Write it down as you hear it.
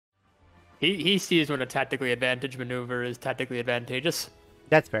He sees when a tactically advantaged maneuver is tactically advantageous.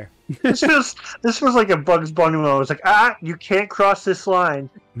 That's fair. This was like a Bugs Bunny moment. It was like, you can't cross this line.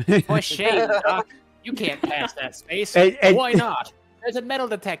 For shame, Doc. You can't pass that space. Why not? There's a metal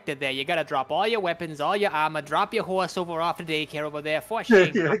detector there. You gotta drop all your weapons, all your armor, drop your horse over off the daycare over there. For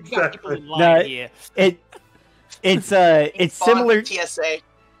shame. Yeah, exactly. It's similar. TSA.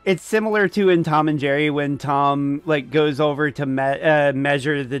 It's similar to in Tom and Jerry when Tom goes over to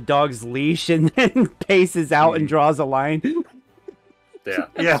measure the dog's leash and then paces out and draws a line.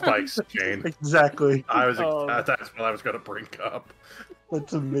 Yeah. Spike's chain. Exactly. That's what I was gonna bring up.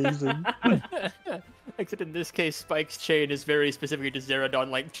 That's amazing. Except in this case, Spike's chain is very specifically to Zerodon,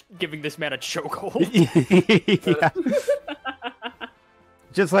 like giving this man a chokehold.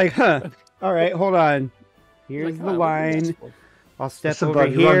 Just like, all right, hold on. Here's the line. I'll step over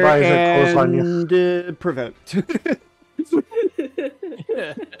here and provoked.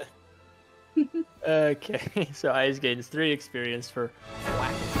 Okay, so Ice gains 3 experience for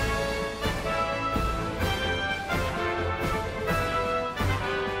whacking.